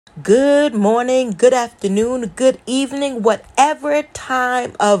Good morning, good afternoon, good evening, whatever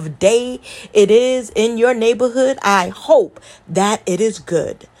time of day it is in your neighborhood. I hope that it is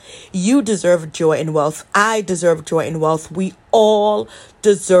good. You deserve joy and wealth. I deserve joy and wealth. We all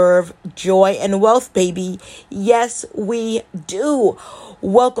deserve joy and wealth, baby. Yes, we do.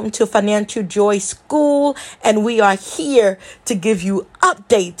 Welcome to Financial Joy School, and we are here to give you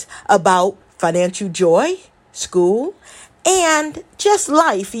updates about financial joy, school, and just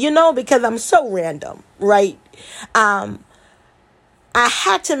life, because I'm so random, right? Um, I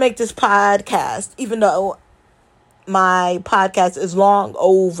had to make this podcast, even though my podcast is long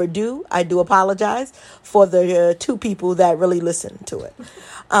overdue. I do apologize for the two people that really listen to it.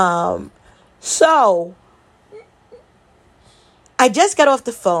 So I just got off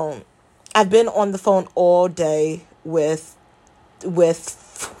the phone. I've been on the phone all day with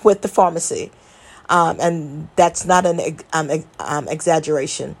the pharmacy. And that's not an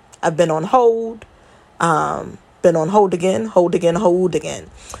exaggeration. I've been on hold, been on hold again, hold again, hold again.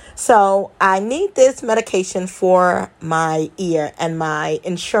 So I need this medication for my ear, and my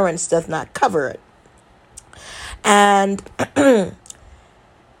insurance does not cover it. And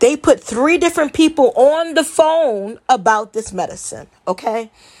they put 3 different people on the phone about this medicine,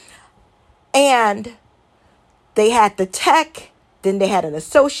 okay? And they had the tech, then they had an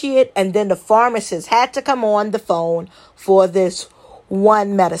associate, and then the pharmacist had to come on the phone for this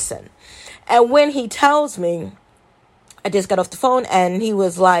one medicine. And when he tells me, I just got off the phone, and he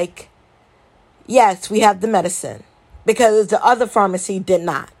was like, yes, we have the medicine, because the other pharmacy did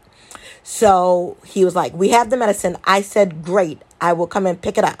not. So he was like, we have the medicine. I said, great, I will come and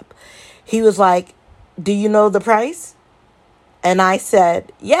pick it up. He was like, do you know the price? And I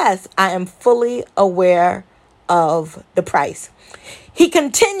said, yes, I am fully aware of the price. He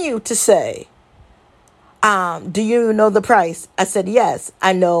continued to say, do you know the price? I said, yes,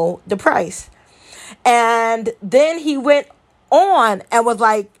 I know the price. And then he went on and was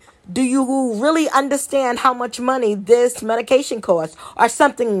like, do you really understand how much money this medication costs? Or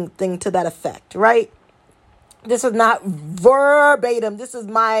something to that effect, right? This is not verbatim. This is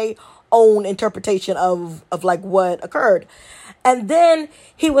my own interpretation of like what occurred. And then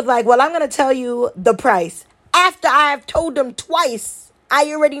he was like, well, I'm going to tell you the price. After I've told him twice,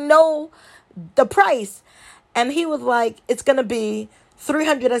 I already know the price. And he was like, it's going to be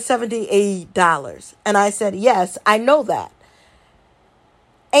 $378. And I said, yes, I know that.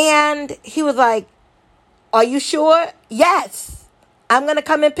 And he was like, are you sure? Yes, I'm going to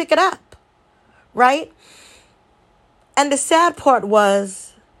come and pick it up. Right? And the sad part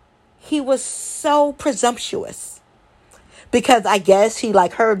was he was so presumptuous, because I guess he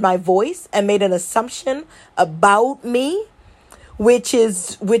heard my voice and made an assumption about me, which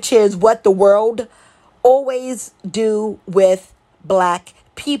is what the world always do with black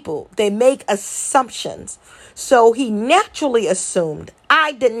people. They make assumptions. So he naturally assumed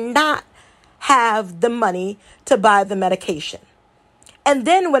I did not have the money to buy the medication. And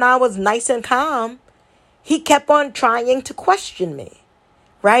then when I was nice and calm, he kept on trying to question me,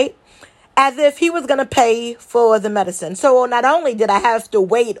 right? As if he was going to pay for the medicine. So not only did I have to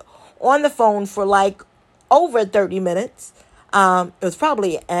wait on the phone for over 30 minutes, it was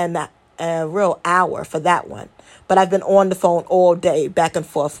probably a real hour for that one. But I've been on the phone all day, back and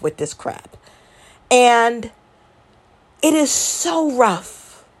forth with this crap. And it is so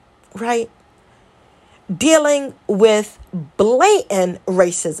rough, right? Dealing with blatant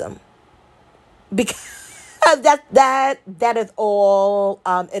racism. Because that is all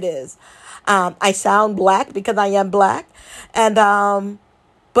it is. I sound black because I am black. And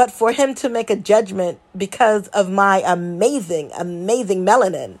but for him to make a judgment because of my amazing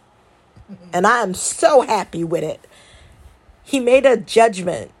melanin, and I am so happy with it, he made a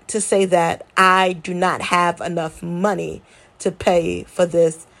judgment to say that I do not have enough money to pay for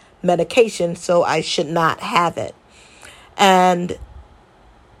this medication, so I should not have it. And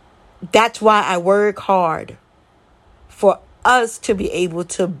that's why I work hard for us to be able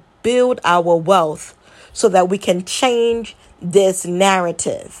to build our wealth so that we can change this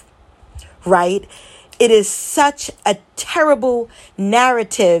narrative, right? It is such a terrible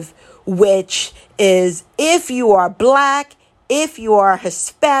narrative, which is if you are black, if you are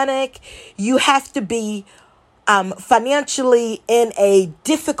Hispanic, you have to be financially in a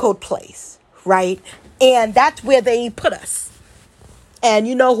difficult place, right? And that's where they put us. And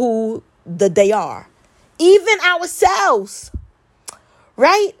you know who they are. Even ourselves,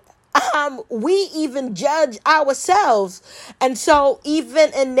 right? We even judge ourselves. And so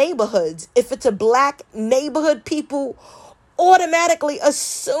even in neighborhoods, if it's a black neighborhood, people automatically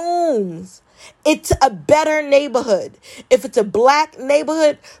assumes It's a better neighborhood. If it's a black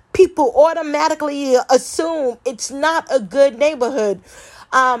neighborhood, people automatically assume it's not a good neighborhood.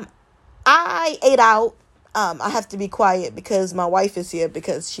 I ate out. I have to be quiet because my wife is here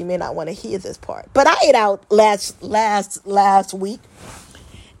because she may not want to hear this part. But I ate out last week.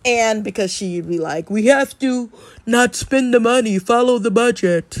 And because she'd be like, we have to not spend the money. Follow the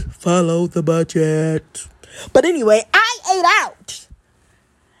budget. Follow the budget. But anyway, I ate out.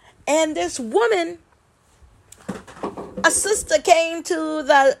 And this woman, a sister came to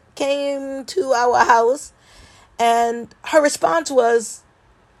our house. And her response was,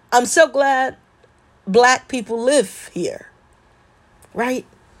 I'm so glad black people live here. Right?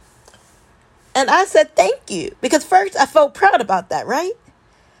 And I said, thank you. Because first I felt proud about that, right?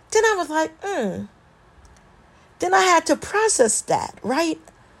 Then I was like, Then I had to process that, right?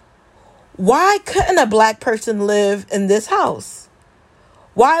 Why couldn't a black person live in this house?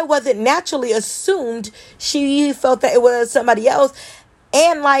 Why was it naturally assumed she felt that it was somebody else?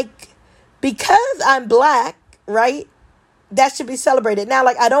 And because I'm black, right? That should be celebrated. Now,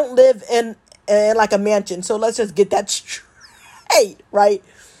 I don't live in a mansion, so let's just get that straight, right?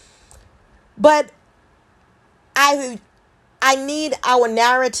 But I need our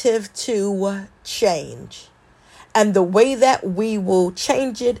narrative to change. And the way that we will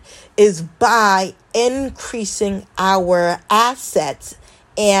change it is by increasing our assets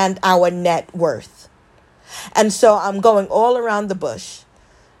and our net worth. And so I'm going all around the bush.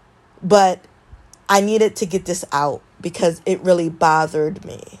 But I needed to get this out because it really bothered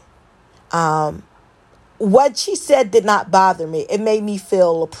me. What she said did not bother me. It made me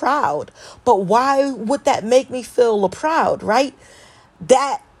feel proud. But why would that make me feel proud, right?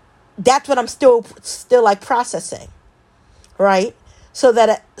 That's what I'm still processing, right? So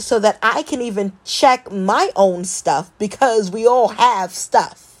that I can even check my own stuff because we all have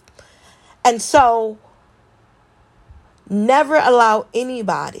stuff. And so never allow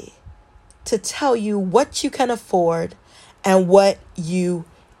anybody to tell you what you can afford and what you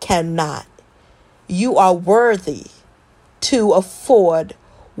cannot. You are worthy to afford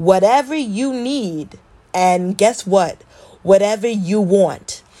whatever you need. And guess what? Whatever you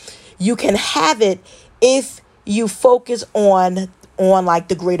want. You can have it if you focus on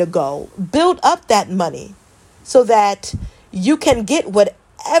the greater goal. Build up that money so that you can get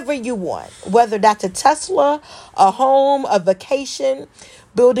whatever you want. Whether that's a Tesla, a home, a vacation,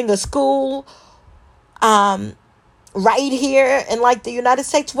 building a school, right here in the United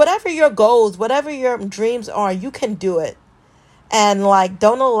States, whatever your goals, whatever your dreams are, you can do it. And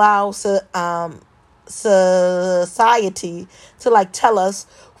don't allow society to tell us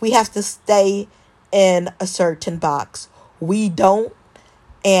we have to stay in a certain box. We don't.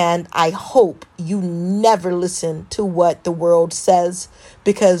 And I hope you never listen to what the world says,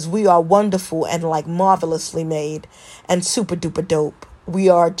 because we are wonderful and marvelously made and super duper dope. We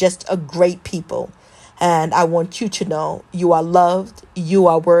are just a great people. And I want you to know you are loved, you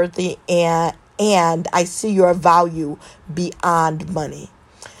are worthy, and I see your value beyond money.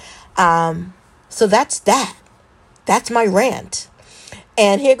 So that's that. That's my rant.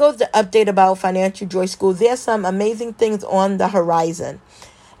 And here goes the update about Financial Joy School. There's some amazing things on the horizon.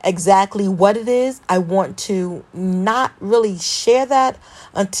 Exactly what it is, I want to not really share that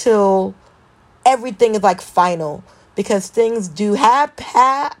until everything is final, because things do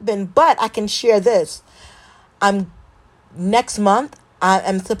happen. But I can share this. Next month, I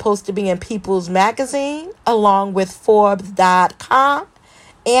am supposed to be in People's Magazine along with Forbes.com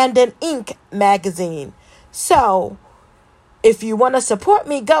and an Inc. magazine. So if you want to support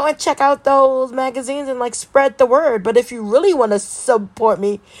me, go and check out those magazines and spread the word. But if you really want to support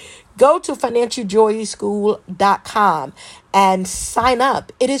me, go to financialjoyschool.com and sign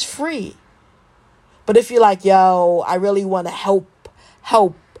up. It is free. But if you're yo, I really want to help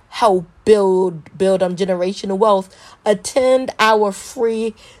build generational wealth, attend our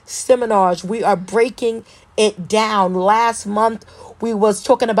free seminars. We are breaking it down. Last month, we was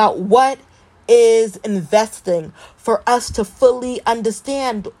talking about what is investing, for us to fully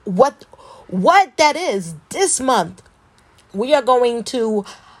understand what that is. This month, we are going to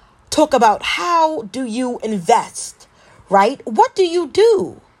talk about how do you invest, right? What do you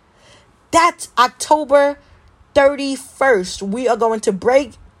do? That's October 31st. We are going to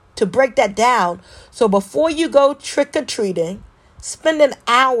break that down. So before you go trick-or-treating, spend an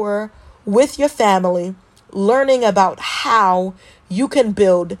hour with your family learning about how you can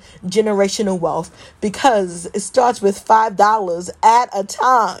build generational wealth, because it starts with $5 at a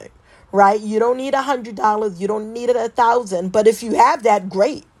time, right? You don't need $100. You don't need $1,000. But if you have that,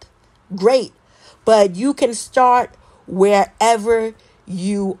 great. But you can start wherever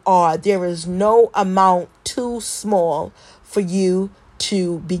you are. There is no amount too small for you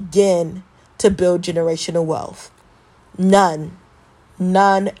to begin to build generational wealth. None.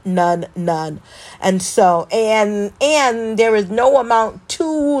 None. And so, and there is no amount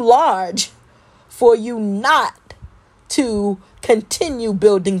too large for you not to continue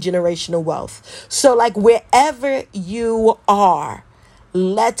building generational wealth. So like wherever you are,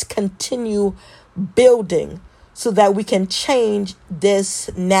 let's continue building so that we can change this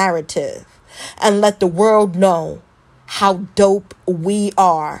narrative and let the world know how dope we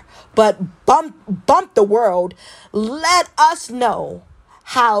are. But bump the world. Let us know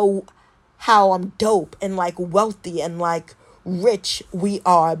how I'm dope and like wealthy and like rich we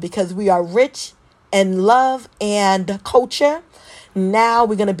are, because we are rich in love and culture. Now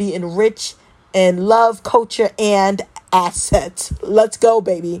we're going to be enriched in love, culture, and assets. Let's go,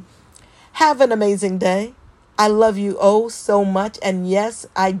 baby. Have an amazing day. I love you oh so much. And yes,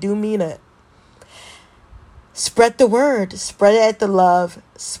 I do mean it. Spread the word. Spread the love.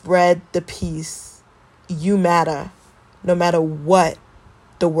 Spread the peace. You matter, no matter what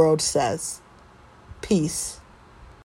the world says. Peace.